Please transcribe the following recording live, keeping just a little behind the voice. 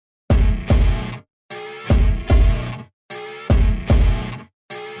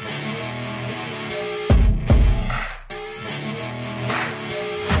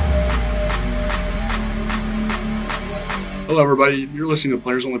Hello, everybody. You're listening to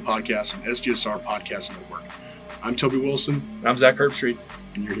Players Only Podcast on SGSR Podcast Network. I'm Toby Wilson. I'm Zach Herbstreit.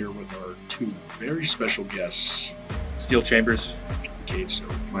 And you're here with our two very special guests. Steel Chambers. Cade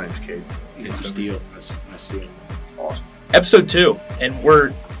Stokes. My name's Cade. I'm Steel. I see it. Awesome. Episode 2, and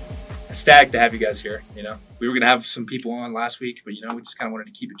we're ecstatic to have you guys here. You know, we were going to have some people on last week, but, we just kind of wanted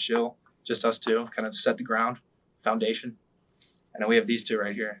to keep it chill. Just us two, kind of set the ground, foundation. And then we have these two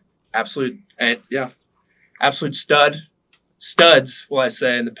right here. Absolute studs, will I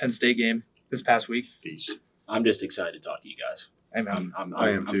say, in the Penn State game this past week. Peace. I'm just excited to talk to you guys. I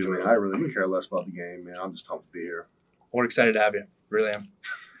am too, man. I really don't care less about the game, man. I'm just pumped to be here. We're excited to have you. Really am.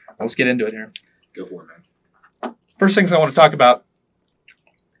 Let's get into it here. Go for it, man. First things I want to talk about,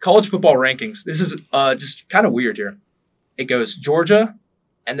 college football rankings. This is just kind of weird here. It goes Georgia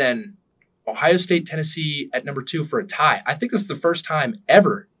and then Ohio State, Tennessee at number 2 for a tie. I think this is the first time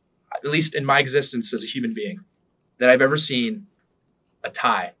ever, at least in my existence as a human being, that I've ever seen a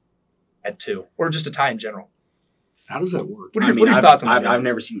tie at 2, or just a tie in general. How does that work? What are your thoughts on that? I've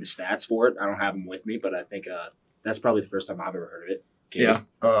never seen the stats for it. I don't have them with me, but I think that's probably the first time I've ever heard of it. Yeah.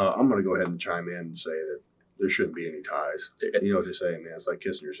 I'm going to go ahead and chime in and say that there shouldn't be any ties. You know what they say, man? It's like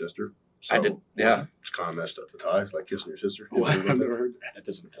kissing your sister. So, I did, yeah. It's kind of messed up. The tie is like kissing your sister. Oh, I've never heard that. That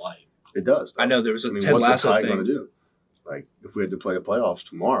doesn't apply. It does. Though. I know there was a Ted what's Lasso a tie thing. going to do? Like, if we had to play the playoffs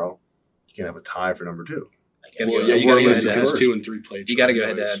tomorrow, you can't have a tie for number 2. I guess. Well, yeah, you got to go head-to-head. 2 and 3 played. You got to go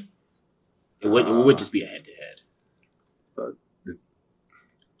head-to-head. It would just be a head-to-head. But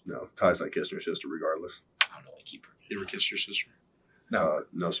no, ties like kissing your sister regardless. I don't know. I keep You ever kissed your sister? No,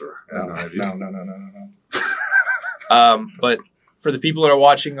 sir. No. But for the people that are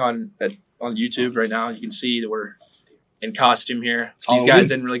watching on YouTube right now, you can see that we're in costume here. These guys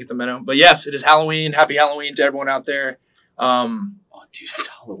didn't really get the memo. But yes, it is Halloween. Happy Halloween to everyone out there. Oh, dude, it's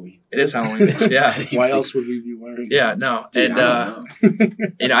Halloween. It is Halloween. Yeah. Why else would we be wearing it? Yeah, no. Dude,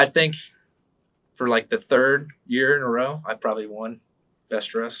 And I think for like the 3rd year in a row, I probably won best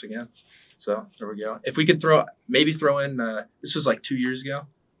dress again. So there we go. If we could throw in, this was like 2 years ago.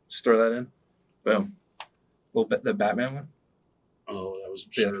 Just throw that in. Boom. The Batman one. Oh, that was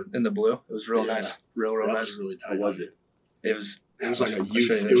in the blue. It was real nice. Real that nice. was really tight. What was it? It was like a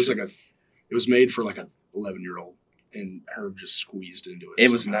youth. It was made for like an 11-year-old, and Herb just squeezed into it. It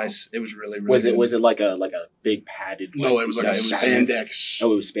was nice. It was really, really Was good. it like a big padded? No, it was like a spandex.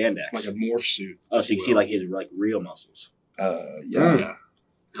 Oh, it was spandex. Like a morph suit. Oh, so you can see like his real muscles. Yeah.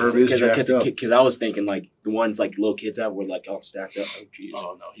 Herb is jacked up. Because I was thinking like the ones like little kids have were like all stacked up. Oh, jeez.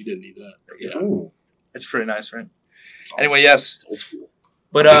 Oh no, he didn't need that. Yeah. Ooh. It's pretty nice, right? Awesome. Anyway, yes. It's old school.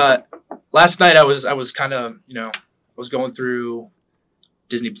 But last night I was kind of, I was going through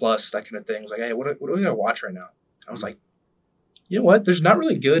Disney Plus, that kind of thing. I was like, hey, what do we gotta watch right now? I was like, you know what? There's not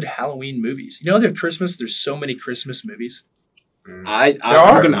really good Halloween movies. There's Christmas. There's so many Christmas movies. I'm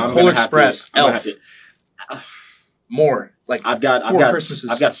Polar gonna Express, have to, Elf. More like I've got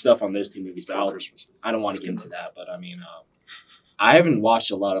stuff on those 2 movies, but I don't want to get into that. But I mean, I haven't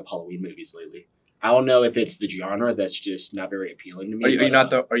watched a lot of Halloween movies lately. I don't know if it's the genre that's just not very appealing to me. Are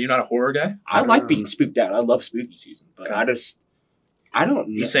you not a horror guy? I like being spooked out. I love spooky season, but I don't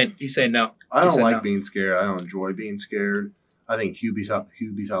know. He's saying no. I don't like being scared. I don't enjoy being scared. I think Hubie's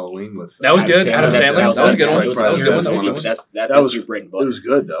Halloween with that was good. Adam Sandler. That was a good one. That was a good one. That's your bread and butter. It was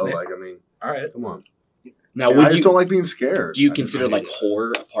good though. Yeah. Like I mean, all right. Come on. Now, I just don't like being scared. Do you consider like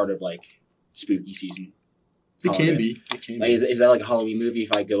horror a part of like spooky season? It can be. Like, is that like a Halloween movie? If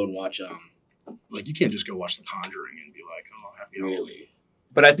I go and watch like you can't just go watch The Conjuring and be like, oh, happy Halloween. Really?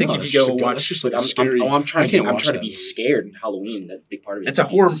 But I think if you go watch, it's just like scary. I'm trying to be movie. scared in Halloween. That big part of it. It's a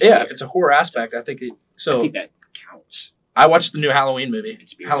horror. Yeah, if it's a horror aspect, I think I think that counts. I watched the new Halloween movie.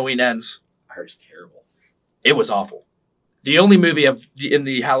 Halloween Ends. I heard it's terrible. It was awful. The only movie in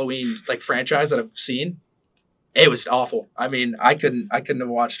the Halloween like franchise that I've seen, it was awful. I mean, I couldn't have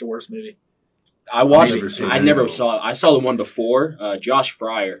watched a worse movie. I watched it. I never saw it. I saw the one before. Josh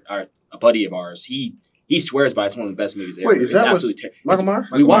Fryer, a buddy of ours, he swears by it's one of the best movies ever. Wait, is that absolutely terrible? Michael Myers?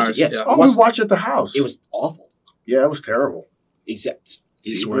 We watched it. Yes. Yeah. Oh, we watched it at the house. It was awful. Yeah, it was terrible. Except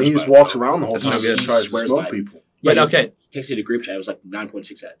he just walks around the whole time and tries to swears smoke by it. people. But okay, texted a group chat. It was like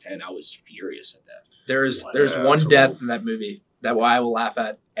 9.6 out of 10. I was furious at that. there's Yeah, one that's death cool. in that movie that I will laugh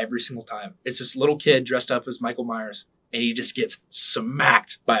at every single time. It's this little kid dressed up as Michael Myers, and he just gets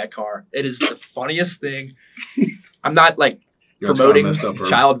smacked by a car. It is the funniest thing. I'm not like promoting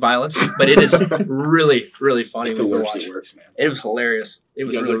child violence, but it is really, really funny. If it works, man. It was hilarious. It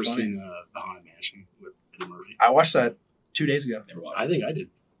was You guys really ever funny. seen The Haunted Mansion with Eddie Murphy? I watched that 2 days ago. Never watched I think I did.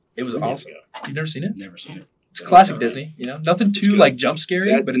 It was 3 days awesome. ago. You've never seen it? Never seen it. It's classic Disney. Nothing too good. like jump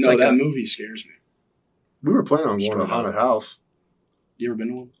scary, but it's like that movie scares me. We were planning on going to a haunted house. You ever been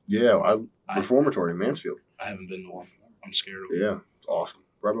to one? Yeah, Reformatory in Mansfield. I haven't been to one. I'm scared of it. Yeah, it's awesome.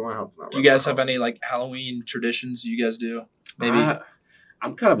 Right by my house. Do you guys have any like Halloween traditions you guys do? Maybe.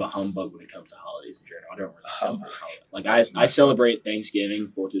 I'm kind of a humbug when it comes to holidays in general. I don't really celebrate holidays. Like I celebrate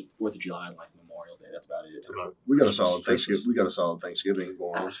Thanksgiving, 4th of July, and like Memorial Day. That's about it. We got a solid Thanksgiving. We got a solid Thanksgiving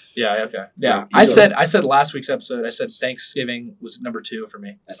going on. Yeah. Okay. Yeah. I said last week's episode. I said Thanksgiving was number 2 for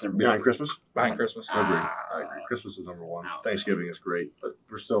me. That's number Behind 1. Christmas. Behind Christmas. I agree. Christmas is number 1. Thanksgiving is great, but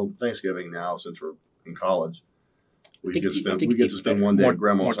we're still Thanksgiving now since we're in college. We get to spend one day at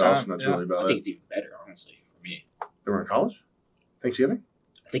Grandma's house, and that's really about it. I think it's even better, honestly, for me. They were in college. Thanksgiving.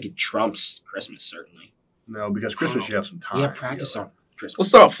 I think it trumps Christmas, certainly. No, because Christmas you have some time. Yeah, practice on Christmas.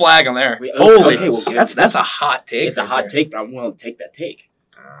 Let's throw a flag on there. Holy, that's a hot take. It's a hot take, but I'm willing to take that take.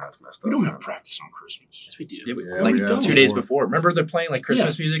 That's messed up. We don't have practice on Christmas. Yes, we do. Yeah, like 2 days before. Remember they're playing like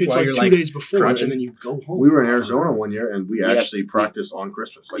Christmas music it's while like you're 2 like days before, crunching. and then you go home. We were in Arizona one year, and we actually practiced on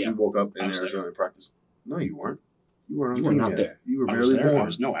Christmas. Like we woke up in Arizona and practiced. No, you weren't. You weren't. You were not there. You were barely born.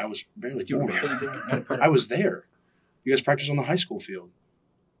 I was barely born. I was there. You guys practiced on the high school field.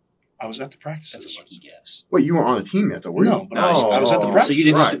 I was at the practice. That's a lucky guess. Wait, you weren't on the team yet, though, were you? No, but I was at the practice. So you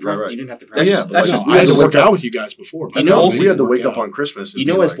didn't have to. Right. You didn't have to practice. Yeah, that's just. I had to work out with you guys before. You know, we had to wake up on Christmas. Do you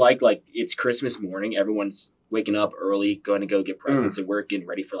know what it's like? Like it's Christmas morning. Everyone's waking up early, going to go get presents, and we're getting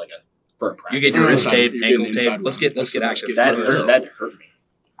ready for a practice. You get your wrist tape, ankle tape. Let's get active. That hurt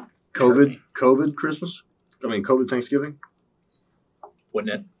me. COVID Christmas. I mean, COVID Thanksgiving.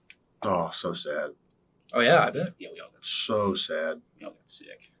 Wouldn't it? Oh, so sad. Oh yeah, I bet. Yeah, we all got so sad. We all got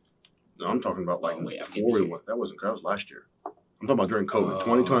sick. No, I'm talking about like before we went. That was last year. I'm talking about during COVID,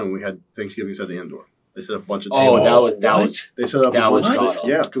 2020. We had Thanksgivings at the indoor. They set up a bunch of tables. That was. They set up. That was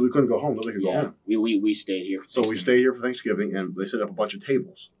yeah, because we couldn't go home. Nobody could go home. We stayed here. So we stayed here for Thanksgiving, and they set up a bunch of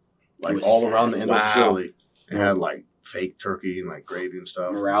tables, like all around the indoor facility, and had like fake turkey and like gravy and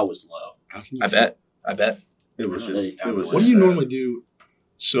stuff. Morale was low. I bet. It was just. It was. What do you normally do?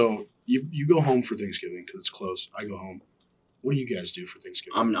 So you go home for Thanksgiving because it's close. I go home. What do you guys do for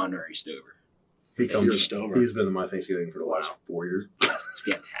Thanksgiving? I'm an honorary stover. He comes to Stover. He's been to my Thanksgiving for the last 4 years. It's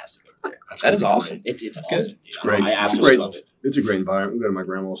fantastic over there. That is awesome. It's awesome. Good. It's great. I absolutely love it. It's a great environment. We go to my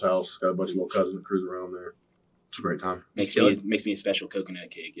grandma's house. Got a bunch of little cousins that cruise around there. It's a great time. Makes me a special coconut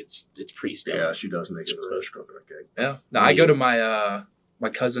cake. It's pretty stellar. Yeah, she does make it a special coconut cake. Yeah. No, I go to my my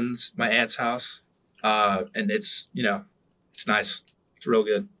cousin's, my aunt's house, and it's it's nice. It's real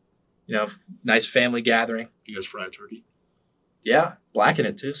good. Nice family gathering. You guys fry turkey? Yeah, blacken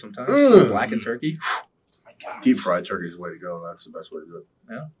it too sometimes. Blackened turkey. Deep fried turkey is the way to go. That's the best way to do it.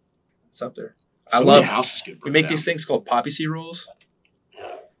 Yeah, it's up there. So many houses get we make these things called poppy seed rolls.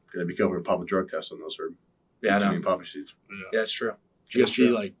 Gotta be careful to pop a drug test on those, Herb. Yeah, I know. Poppy seeds. Yeah, it's true. Do you guys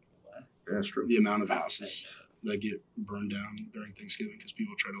see it's true. The amount of houses that get burned down during Thanksgiving because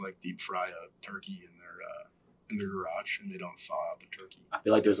people try to deep fry a turkey in their garage and they don't thaw out the turkey. I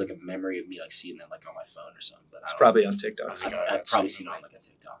feel like there's a memory of me seeing that on my phone or something. But it's probably on TikTok. I've probably seen it on a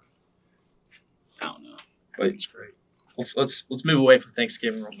TikTok. I don't know. But it's great. Let's move away from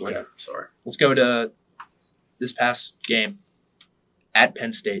Thanksgiving real quick. Okay, sorry. Let's go to this past game at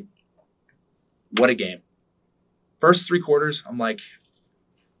Penn State. What a game. First 3 quarters, I'm like,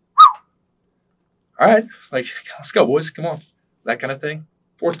 all right, let's go, boys. Come on. That kind of thing.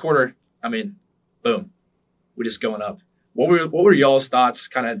 Fourth quarter, boom. We're just going up. What were y'all's thoughts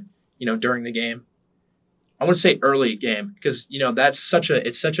kind of, during the game? I want to say early game because,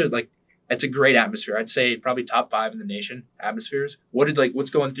 it's a great atmosphere. I'd say probably top 5 in the nation atmospheres.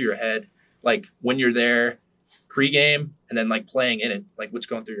 What's going through your head? When you're there pregame and then playing in it, what's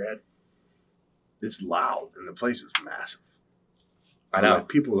going through your head? It's loud and the place is massive. I know.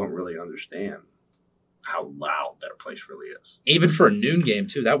 People don't really understand how loud that place really is. Even for a noon game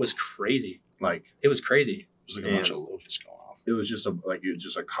too. That was crazy. It was crazy. It was a bunch of locusts going off. It was just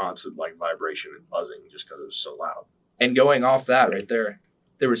a constant vibration and buzzing just because it was so loud. And going off that right there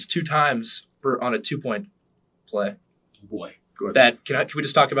was 2 times on a 2-point play. Boy, that can we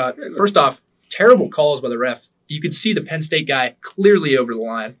just talk about? First off, terrible calls by the ref. You could see the Penn State guy clearly over the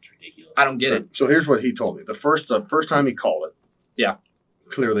line. It's ridiculous. I don't get it. So here's what he told me. The first time he called it. Yeah.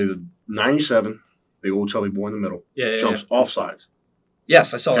 Clearly the 97, big old chubby boy in the middle. Yeah. Jumps offsides.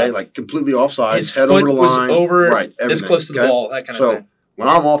 Yes, I saw that. Completely offsides. His head foot over the line. was over right, this close to the ball. That kind of thing. When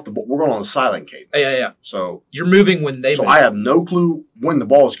I'm off the ball, we're going on a silent cadence. Yeah. So you're moving when they move. I have no clue when the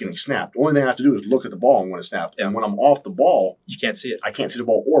ball is getting snapped. The only thing I have to do is look at the ball and when it's snapped. Yeah. And when I'm off the ball, you can't see it. I can't see the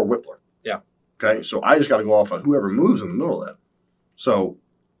ball or Whippler. Yeah. Okay, so I just got to go off of whoever moves in the middle of that. So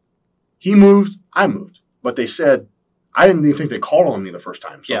he moved, I moved. But they said, I didn't even think they called on me the first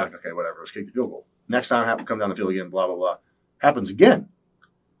time. So I'm like, okay, whatever, let's kick the field goal. Next time, come down the field again, blah, blah, blah. Happens again.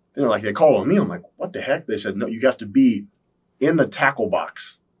 They're like, they call on me. I'm like, what the heck? They said, no, you have to be in the tackle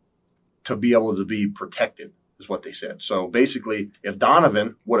box to be able to be protected, is what they said. So basically, if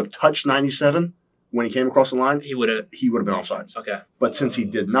Donovan would have touched 97 when he came across the line, he would have been offsides. Okay. But since he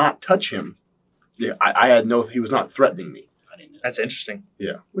did not touch him, I had he was not threatening me. I didn't know. That's interesting.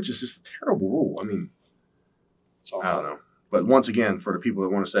 Yeah, which is just a terrible rule. I mean, I don't know. But once again, for the people that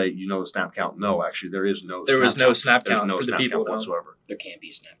want to say, the snap count, no, actually, there is no. There was no snap count no for the snap people count whatsoever. There can't be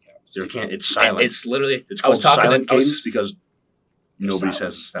a snap count. There can't. It's silent. It's literally. It's called silent cadence because nobody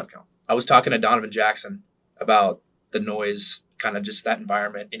says a snap count. I was talking to Donovan Jackson about the noise, kind of just that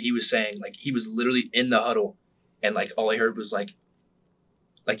environment, and he was saying like he was literally in the huddle, and like all I heard was like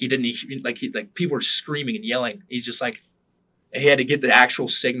he didn't like people were screaming and yelling. He's just like, and he had to get the actual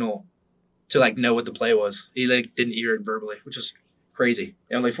signal to like know what the play was. He like didn't hear it verbally, which is crazy.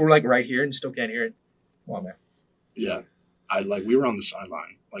 And like if we're like right here and you still can't hear it, come on, man. Yeah, we were on the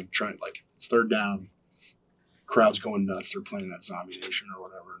sideline, like trying, like it's third down, crowd's going nuts. They're playing that Zombie Nation or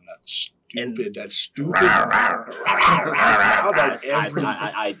whatever, and that's stupid. I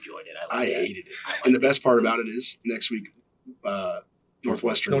enjoyed it. I hated it. And the best part about it is next week,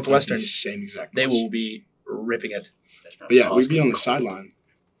 Northwestern plays the same exact noise. They will be ripping it. But yeah, we'd be on the sideline,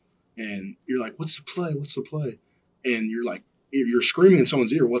 and you're like, "What's the play? What's the play?" And you're like, you're screaming in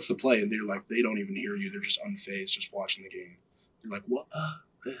someone's ear, "What's the play?" And they're like, they don't even hear you. They're just unfazed, just watching the game. You're like, "What?"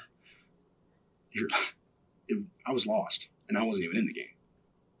 I was lost, and I wasn't even in the game.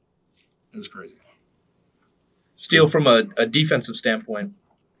 It was crazy. Steele, from a defensive standpoint,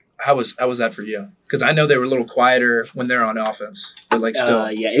 how was that for you? Because I know they were a little quieter when they're on offense, but like still.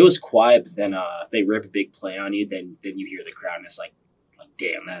 Yeah, it was quiet. But then if they rip a big play on you, then you hear the crowd, and it's like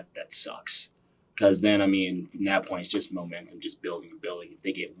damn, that sucks. Because then, I mean, from that point, it's just momentum, just building and building. If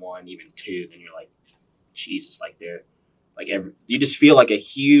they get one, even two, then you're like, Jesus, like they're like you just feel like a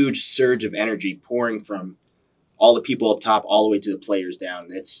huge surge of energy pouring from all the people up top all the way to the players down.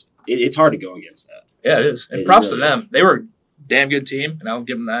 It's hard to go against that. Yeah, it is. And props to them. They were a damn good team, and I'll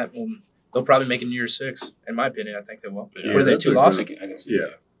give them that. They'll probably make it in year 6, in my opinion. I think they will. Yeah, were they 2 losses? I can see yeah.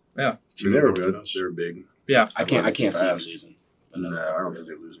 Yeah. I mean, they were good. They were big. Yeah. I can't see them losing. No, I don't think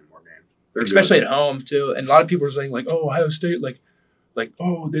they lose any more games. They're especially good. at home too. And a lot of people are saying like, "Oh, Ohio State, like,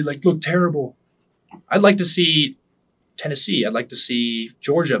 oh, they like look terrible." I'd like to see Tennessee. I'd like to see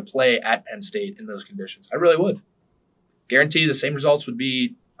Georgia play at Penn State in those conditions. I really would. Guarantee the same results would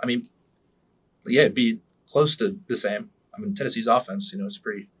be. I mean, yeah, it'd be close to the same. I mean, Tennessee's offense, it's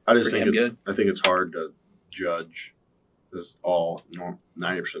pretty. I just pretty think good. I think it's hard to judge this 90%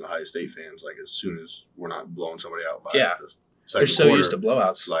 of Ohio State fans. Like as soon as we're not blowing somebody out by the they're so quarter, used to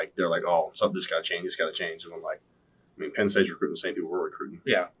blowouts. Like they're like, oh, this got to change. This got to change. And I'm like, I mean, Penn State's recruiting the same people we're recruiting.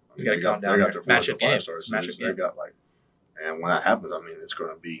 Yeah, I mean, you got to calm down. They got their matchup game. stars. Matchup game. They got and when that happens, I mean, it's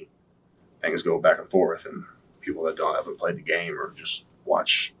going to be things go back and forth, and people that haven't played the game or just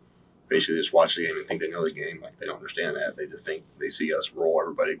watch the game and think they know the game. Like they don't understand that. They just think they see us roll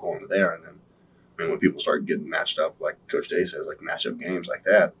everybody going to there, and then I mean, when people start getting matched up, like Coach Day says, like matchup games like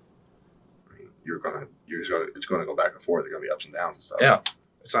that, I mean, it's gonna go back and forth. There's gonna be ups and downs and stuff. Yeah,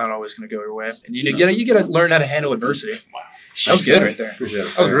 it's not always gonna go your way, and you gotta learn how to handle adversity. Wow, that was good right there.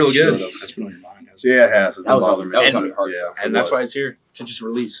 That was really good. That's been on your mind. Yeah, it has. That was hard. Yeah, and that's why it's here to just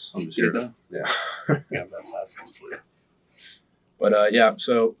release. Get it done. Yeah. Yeah, that platform for you. But yeah,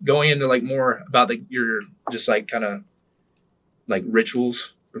 so going into like more about your just like kind of like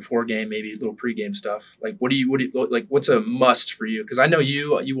rituals before game, maybe a little pregame stuff. Like what do you like? What's a must for you? Because I know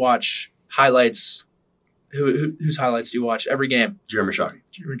you watch highlights. Whose highlights do you watch every game? Jeremy Shockey.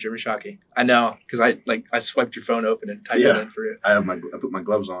 Jeremy Shockey. I know because I swiped your phone open and typed it in for you. I put my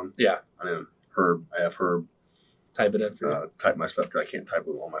gloves on. Yeah. And then I have Herb type it in for you. Type my stuff because I can't type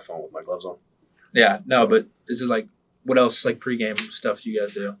on my phone with my gloves on. Yeah. No, but is it like what else like pregame stuff do you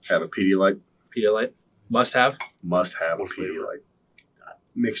guys do? Have a Pedialyte. Pedialyte. Must have a Pedialyte.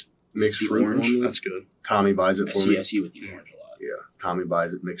 Mixed fruit. Orange. That's good. Tommy buys it for me. I see with the orange a lot. Yeah, Tommy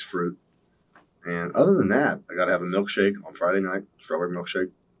buys it, mixed fruit. And other than that, I got to have a milkshake on Friday night, strawberry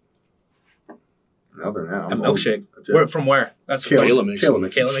milkshake. And other than that, a milkshake. From where? That's Kayla makes them.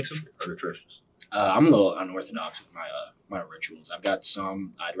 Kayla makes them. I'm a little unorthodox with my rituals. I've got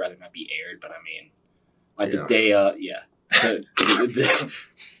some I'd rather not be aired, but I mean, like the day So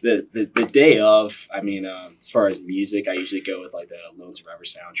the day of, I mean, as far as music, I usually go with like the Lone Survivor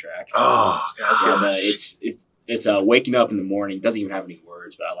soundtrack. Oh, and it's waking up in the morning. Doesn't even have any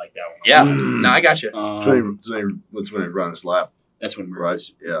words, but I like that one. Yeah, no, I got you. That's when it runs lap. That's when Murph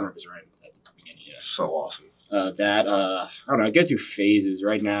is right at the beginning. Yeah. So awesome. I don't know. I go through phases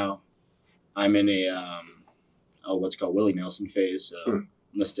right now. I'm in a what's called Willie Nelson phase. So Hmm. I'm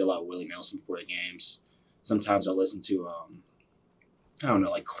gonna still out Willie Nelson before the games. Sometimes I'll listen to I don't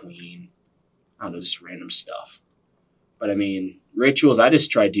know, like Queen. I don't know, just random stuff. But I mean, rituals. I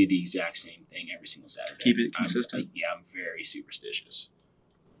just try to do the exact same thing every single Saturday. Keep it consistent. I'm very superstitious.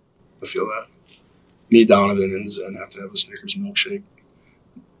 I feel that. Me, Donovan, and Zen have to have a Snickers milkshake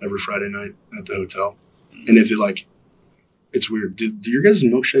every Friday night at the hotel. And if it like, it's weird. Do your guys'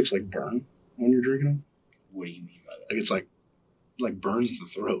 milkshakes like burn when you're drinking them? What do you mean by that? Like it's like burns the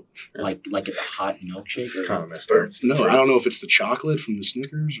throat. Like it's a hot milkshake? It's Or, kind of messed up. Burns the No, throat. I don't know if it's the chocolate from the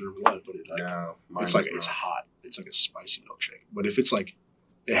Snickers or what, but it like No, mine it's like is it's not. hot. It's like a spicy milkshake. But if it's like,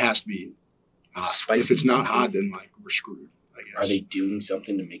 it has to be hot. Spicy. If it's not hot, then like we're screwed. I guess. are they doing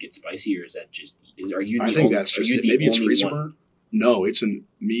something to make it spicy, or is that just? Are you? The I think only, that's are just you it. the Maybe it's only freezer one? burn. No, it's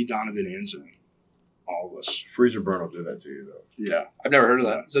me, Donovan, and Zen. All of us. Freezer burn will do that to you, though. Yeah. I've never heard of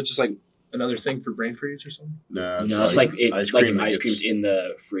that. Is that just like another thing for brain freeze or something? No, No, it's like if ice like cream if that ice gets- cream's in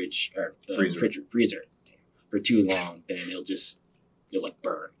the fridge or the freezer for too long, then it'll like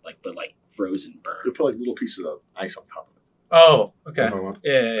burn, but like frozen You'll burn. put like little pieces of ice on top of it. Oh, okay. You know what?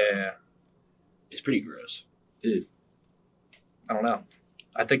 Yeah. It's pretty gross. I don't know.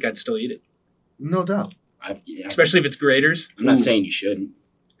 I think I'd still eat it, No doubt. especially if it's Grater's. I'm not Ooh. saying you shouldn't.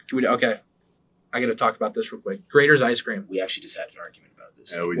 Okay, I got to talk about this real quick. Grater's ice cream. We actually just had an argument about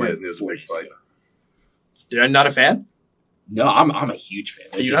this. Yeah, we When? did. And it was a 4 big days fight. ago. You're not a fan? No, I'm a huge fan.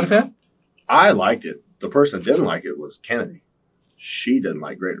 Are you not a fan? I liked it. The person that didn't like it was Kennedy. She didn't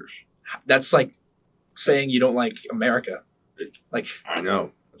like Graders. That's like saying you don't like America. Like I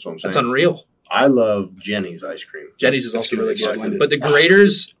know. That's what I'm saying. that's unreal. I love Jenny's ice cream. Jenny's is That's also good. really It's good. splendid. But the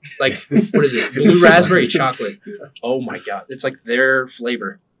Grater's, like, what is it? Blue raspberry chocolate. Oh my god, it's like their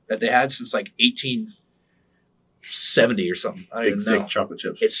flavor that they had since like 1870 or something. I don't Big, even thick know. chocolate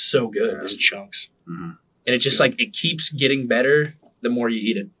chips. It's so good, Those chunks. Mhm. and it's just like it keeps getting better the more you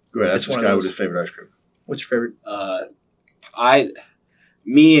eat it. Go ahead. That's It's this one of guy with those. his favorite ice cream. What's your favorite?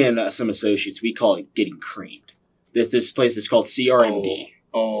 Me and some associates, we call it getting creamed. This place is called CRMD.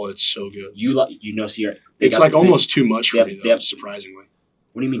 Oh, it's so good. You know CR. they It's got like the thing- almost too much for Yep, me though, yep. surprisingly.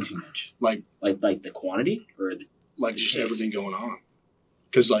 What do you mean too much? Like Like the quantity or like just Yes. everything going on.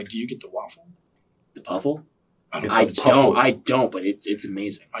 Because like, do you get the waffle? the puffle? I don't It's know I if it's puffle. don't. I don't. But it's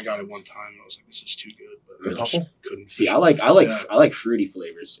amazing. I got it one time and I was like, this is too good. But The I just puffle? couldn't See, finish I it. like fruity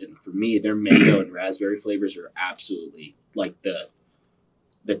flavors, and for me, their mango and raspberry flavors are absolutely like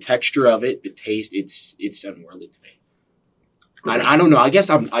the texture of it, the taste. It's unworldly to me. I don't know. I guess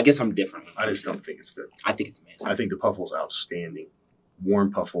I'm different. I just don't think it's good. I think it's amazing. I think the puffle's outstanding.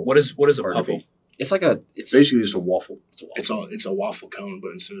 Warm puffle. What is a Hard to puffle? beat. It's like it's Basically just a waffle. it's a waffle. It's a waffle cone,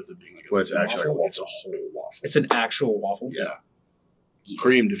 but instead of it being like a Well, it's thin actually a waffle, waffle. it's a whole waffle. It's an actual waffle. Yeah. Yeah.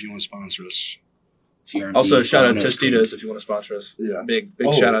 Creamed if you want to sponsor us. CRMD, Also, shout out also known as cream. Tostitos if you want to sponsor us. Yeah. Big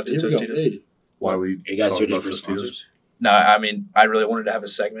shout out to here we go. Tostitos. Hey, Why we Are you guys talk ready about for Tostitos? sponsors? No, I mean, I really wanted to have a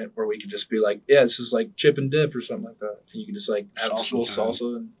segment where we could just be like, yeah, this is like chip and dip or something like that. And you could just like have a Salsa little time.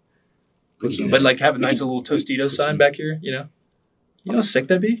 salsa, and, put some- but like have a We nice can- little Tostitos put sign some- back here, you know? You know how sick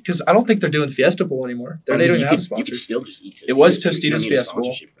that'd be? Because I don't think they're doing Fiesta Bowl anymore. They don't even have a You could sponsor. still just eat Tostitos. It was You don't Tostitos need a Fiesta Bowl.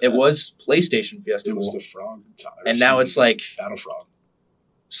 sponsorship for It that. was PlayStation Fiesta it was Bowl. the frog. And now it's like Battle Frog.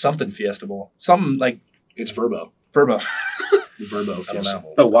 something Fiesta Bowl. Something like It's Verbo. Verbo. The Verbo I don't Fiesta know.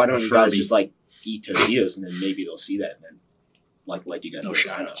 Bowl. But why don't you guys Furby. just like eat Tostitos and then maybe they'll see that and then like you guys No will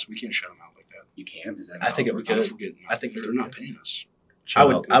shout sign up. outs. We can't shout them out like that. You can? Is that I think it would I good. forget. I think they're it would not be paying us. I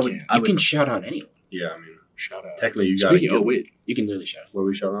would, Shout I out. would, can. I You would. can shout out anyone. Yeah, I mean, Shout out. technically you got to Speaking, get. oh wait, You can literally shout out. What are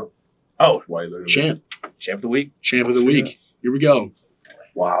we shouting out? Oh, Why literally? champ champ of the week. of the week. Here we go.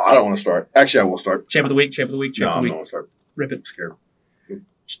 Wow, I don't want to start. Actually, I will start. Champ of the week. Champ of the week. No, Champ I of the don't week. want to start. Rip I'm it. scared.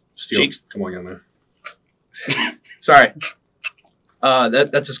 Steal. Cheeks. Come on, young man. Sorry.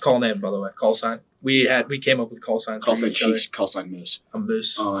 That's his call name, by the way. Call sign. We came up with call signs. Call for sign each other. Cheeks, call sign Moose. A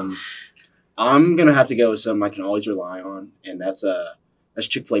moose. I'm gonna have to go with something I can always rely on, and that's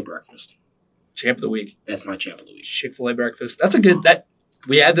Chick-fil-A breakfast. Champ of the week. That's my champ of the week. Chick-fil-A breakfast. That's a good. That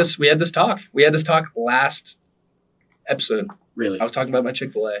we had this talk. We had this talk last episode. Really. I was talking about my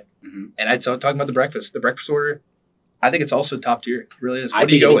Chick-fil-A, hmm and I was talking about the breakfast. The breakfast order. I think it's also top tier. It really is. I What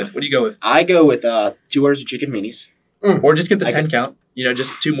do you think go it- with? What do you go with? I go with 2 orders of chicken minis. Or just get the I 10 count. You know,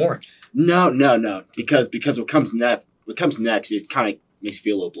 just 2 more. No, because what comes next, it kind of makes me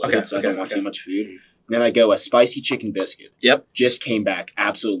feel a little bloated, Okay, so I don't okay, want okay. too much food. Then I go a spicy chicken biscuit. Yep. Just came back,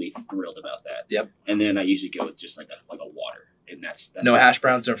 absolutely thrilled about that. Yep. And then I usually go with just like a water, and that's No hash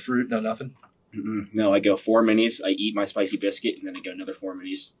browns, no fruit, no nothing. No, I go 4 minis. I eat my spicy biscuit, and then I go another 4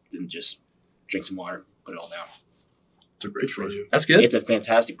 minis. Then just drink some water, put it all down. It's a great for you. That's good. It's a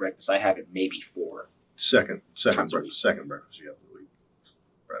fantastic breakfast. I have it maybe 4 Second Times a breakfast. Second breakfast you have of the week.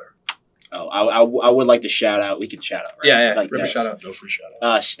 Better. Oh, I would like to shout out. We can shout out, right? Yeah. Like, Rip a shout out. No free shout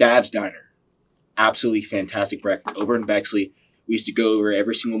out. Stav's Diner. Absolutely fantastic breakfast over in Bexley. We used to go over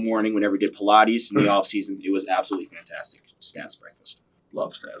every single morning whenever we did Pilates in the off season. It was absolutely fantastic. Stav's breakfast.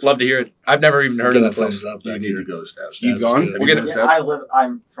 Love Stabs. Love to hear it. I've never even heard of that place. Thumbs up You back need here. to go to Stabs. You've gone? Have We'll you get been it. to Stabs?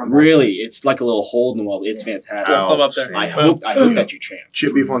 I'm from Really, it's like a little hole in the wall. It's fantastic. I'll come up there. I hope that you champ.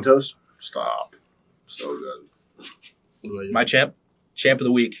 Chip beef on toast? Stop. So good. What about you? My champ of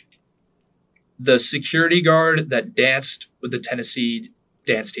the week. The security guard that danced with the Tennessee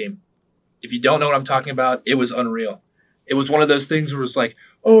dance team. If you don't know what I'm talking about, it was unreal. It was one of those things where it's like,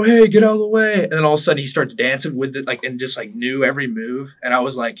 oh, hey, get out of the way. And then all of a sudden he starts dancing with it, like, and just like knew every move. And I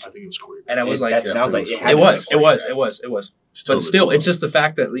was like, I think it was choreographed. and I was like, That sounds like it was. Still But still, good. it's just the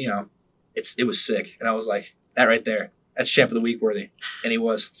fact that, it was sick. And I was like, that right there, that's champ of the week worthy. And he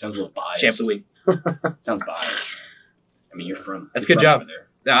was Sounds a little biased. champ of the week. Sounds biased. I mean, you're from. That's you're good from job. over there.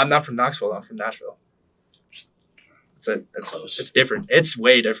 No, I'm not from Knoxville. I'm from Nashville. Close. It's different. It's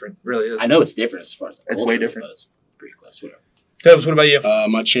way different. It really is. I know it's different as far as the It's culture, way different. but it's pretty close. Whatever. Tubbs, what about you?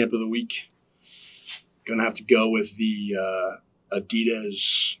 My champ of the week. Gonna have to go with the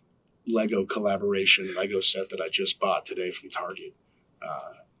Adidas Lego collaboration Lego set that I just bought today from Target.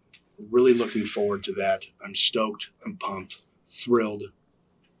 Really looking forward to that. I'm stoked. I'm pumped. Thrilled.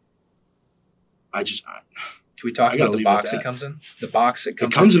 Can we talk I gotta about the leave it box at it that. comes in? The box it It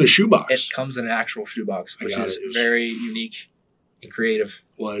comes comes in. in a shoebox. It comes in an actual shoebox, I which got is it. It was- very unique and creative.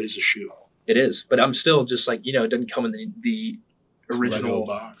 Well, it is a shoe. It is, but I'm still just like, it doesn't come in the original Lego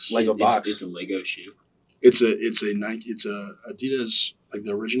box. Lego box. It's a Lego shoe. It's a Nike. It's a Adidas, like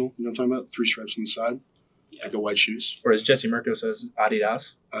the original. You know what I'm talking about? 3 stripes on the side, Yeah. like the white shoes. Or as Jesse Mirko says,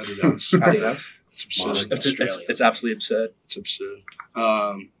 Adidas. Adidas. Adidas. It's absurd. Modern. It's absolutely absurd. It's absurd.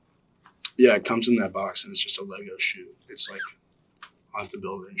 Yeah, it comes in that box, and it's just a Lego shoe. It's like I'll have to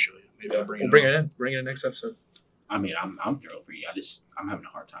build it and show you. Maybe I'll bring We'll it. bring up. it in. Bring it in next episode. I mean, I'm thrilled for you. I'm having a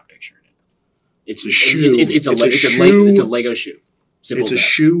hard time picturing it. It's a shoe. It's a shoe. Lego shoe. Simple It's a as that.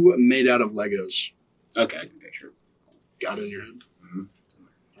 shoe made out of Legos. Okay, I can picture it. Got it in your head. Mhm.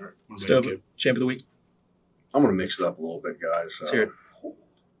 All right. What about Stove, you, kid? champ of the week. I'm going to mix it up a little bit, guys. Let's hear it.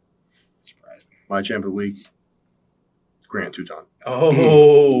 Surprise me. My champ of the week, Grant Touton.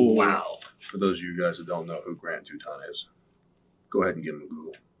 Oh, Wow. For those of you guys that don't know who Grant Touton is, go ahead and give him a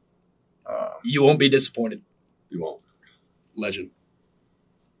Google. You won't be disappointed. You won't. Legend.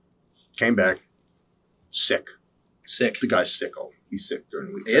 Came back sick. Sick. The guy's sick. He's sick during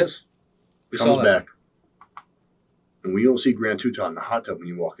the week. He is. We saw Comes that. back. And when you don't see Grant Touton in the hot tub when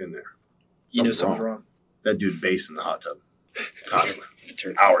you walk in there, You know something's something's wrong. that dude based in the hot tub. Constantly. It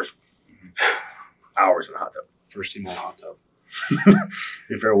turned- Hours. Hours in the hot tub. First team all hot tub.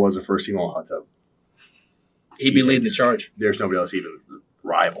 If there was a first team all hot tub, He'd be leading the charge. there's nobody else even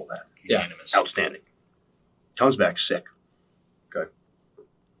rival that. Yeah. Unanimous. Outstanding. Comes back sick. Okay.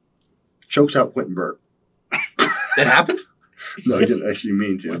 Chokes out Quentin Burke. That happened? No, he didn't actually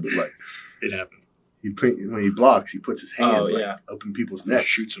mean to, but like It happened. when he blocks, he puts his hands Oh, like yeah. open people's Next necks.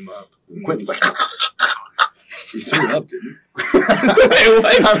 shoots him up. And Quentin's like, He threw it up, didn't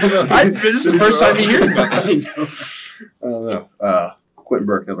This is the first time you hear about I this. didn't know. I don't know. Quentin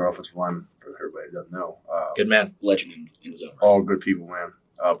Burke, another offensive lineman, for everybody who doesn't know. Good man. Legend in his own right. All good people, man.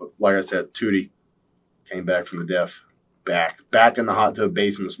 But like I said, Tootie came back from the death. Back in the hot tub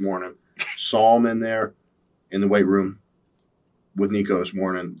basin this morning. Saw him in there in the weight room with Nico this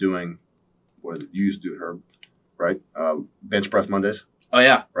morning doing what you used to do, Herb, right? Bench press Mondays, Oh,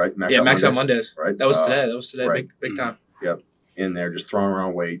 yeah. right? Max out Mondays. right? That was today. right. Big time. In there, just throwing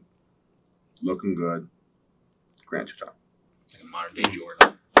around weight, looking good. Grant Touton. It's like a modern day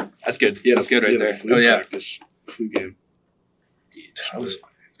Jordan. That's good. he? That's good right there. Flu Oh, yeah. practice. Flu game. Dude, I was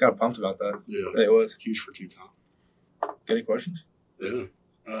got pumped about that. Yeah. It was. Huge for Touton. Got any questions? Yeah.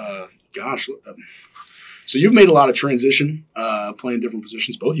 Gosh. So you've made a lot of transition, playing different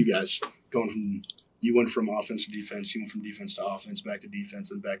positions. Both you guys you went from offense to defense. You went from defense to offense, back to defense,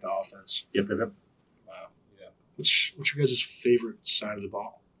 then back to offense. Yep. wow. Yeah. What's your guys' favorite side of the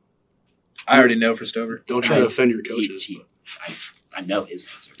ball? I already know for Stover. Don't try to offend your coaches. I know his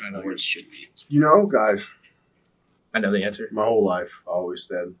answer. I know The words should be. You know, guys, I know the answer. my whole life, I always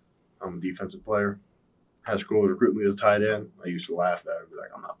said I'm a defensive player. High school would recruit me as a tight end. I used to laugh at it and be like,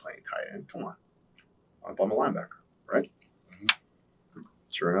 I'm not playing tight end. Come on. I'm a linebacker, right? Mhm.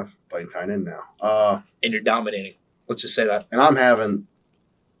 Sure enough, playing tight end now. And you're dominating. Let's just say that. And I'm having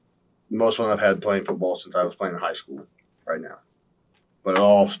the most fun I've had playing football since I was playing in high school right now. But it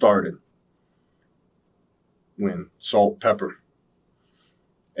all started when Salt, Pepper,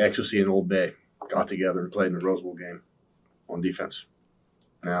 Ecstasy, and Old Bay got together and played in the Rose Bowl game on defense.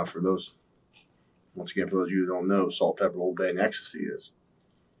 Now, once again, for those of you who don't know, Salt, Pepper, Old Bay, and Ecstasy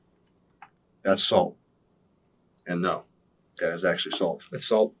that's salt. And no, that is actually salt. It's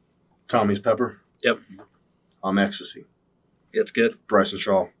salt. Tommy's Pepper. Yep. I'm Ecstasy. It's good. Bryson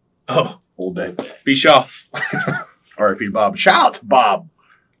Shaw, Oh, Old Bay. B. Shaw. R.I.P. Bob. Shout out to Bob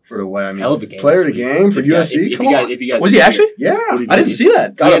for the way. I mean, Hell of a game player of this the week. game for If you guys- USC. if Come you guys- on. if you guys Was he actually? Yeah. I didn't see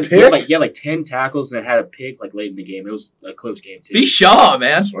that. Got a pick. He had like 10 tackles and had a pick like late in the game. It was a close game too. B. Shaw,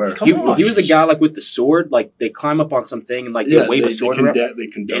 man. Swear. Come He, on. he was the guy like with the sword. Like they climb up on something and like Yeah, they wave a sword around. they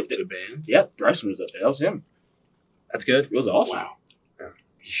conduct the band. Yeah, Bryson was up there. That was him. That's good. It was awesome. Wow.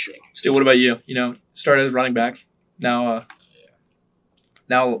 Sick. Stu, what about you? Started as running back. Now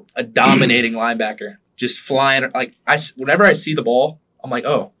a dominating linebacker. Just flying. Like, whenever I see the ball, I'm like,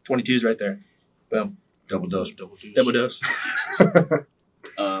 oh, 22's right there. Boom. Double dose. Double dose.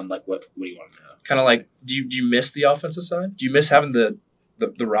 Like what do you want to know? Kind of like, do you miss the offensive side? Do you miss having the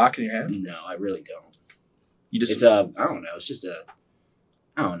rock in your hand? No, I really don't. You just It's I don't know. It's just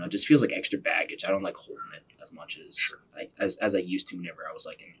I don't know. It just feels like extra baggage. I don't like holding it as much as I used to whenever I was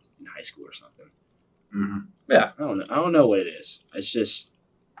like in high school or something. Mm-hmm. yeah. I don't know what it is. It's just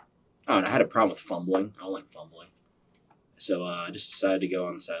I don't know. I had a problem with fumbling. I don't like fumbling. So I just decided to go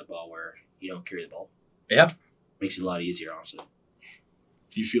on the side of the ball where you don't carry the ball. Yeah. Makes it a lot easier, honestly.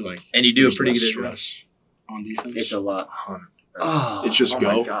 Do you feel like And you do a there's pretty less good job. stress on defense? It's a lot. Oh, It's just oh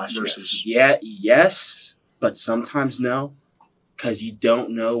go my gosh, versus Yes, but sometimes no, because you don't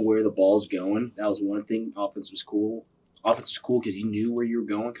know where the ball's going. That was one thing. Offense was cool. Offense was cool because you knew where you were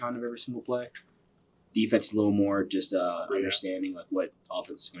going kind of every single play. Defense a little more just understanding like what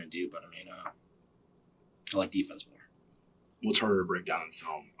offense is going to do. But I mean, I like defense more what's harder to break down in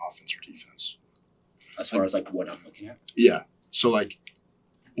film, offense or defense? as far as like what I'm looking at. Yeah. So like,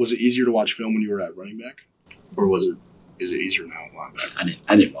 was it easier to watch film when you were at running back, or is it easier now at linebacker?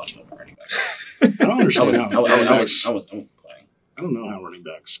 I didn't watch film running backs. I don't understand how running I backs. wasn't playing. I don't know how running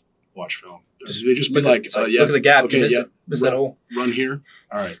backs watch film. They just be Look like, at yeah, look at the gap. okay, you missed yeah, it. Missed that hole. run here.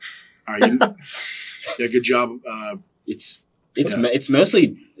 All right. Yeah, good job. It's Yeah. it's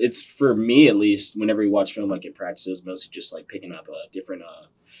mostly for me at least. Whenever we watch film like in practice, it was mostly just like picking up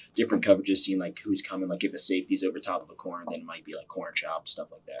different coverages, seeing like who's coming. Like if the safety's over top of a corner, then it might be like corner chop stuff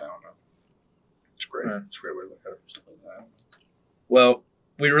like that. I don't know. It's great. Right. It's a great way to look at it. Stuff like that. Well,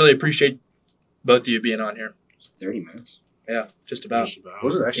 we really appreciate both of you being on here. 30 minutes. Yeah, just about. Just about.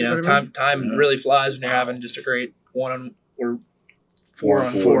 Was it actually? Yeah, 30 minutes? time Yeah. really flies when you're having just a great one or four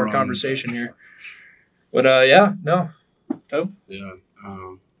on four runs. conversation here. But yeah, no. Yeah.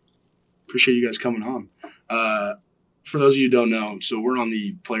 Appreciate you guys coming on. For those of you who don't know, so we're on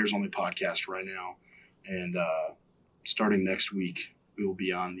the Players Only podcast right now. And starting next week, we will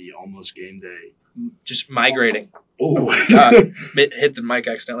be on the Almost Game Day. Just migrating. Oh, Hit the mic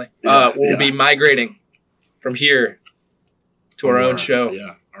accidentally. Yeah, We'll yeah. be migrating from here to our own show.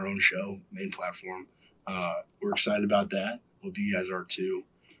 Yeah, our own show, main platform. We're excited about that. Hope you guys are too.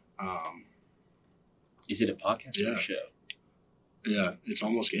 Is it a podcast or Yeah. a show? Yeah, it's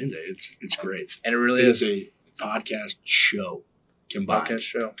Almost Game Day. It's great. And it really It is is a podcast show a combined. podcast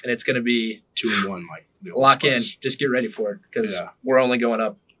show. And it's going to be 2 in 1, like the old lock in. Spice. Just get ready for it because Yeah. we're only going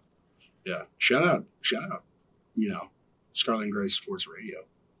up. Yeah, shout out, Scarlet and Gray Sports Radio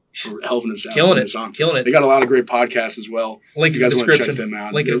for helping us out, Killing putting it. us on. Killing They it. got a lot of great podcasts as well. Link If in you the guys want to check description. them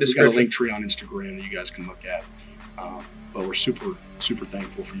out, Link in the we got a description. link tree on Instagram that you guys can look at. But we're super, super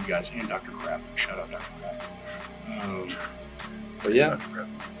thankful for you guys and Dr. Kraft. Shout out Dr. Kraft. But yeah,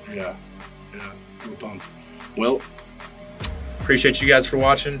 Yeah, we're pumped. Well, appreciate you guys for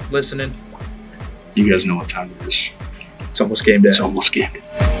watching, listening. you guys know what time it is. It's almost game day. It's almost game day.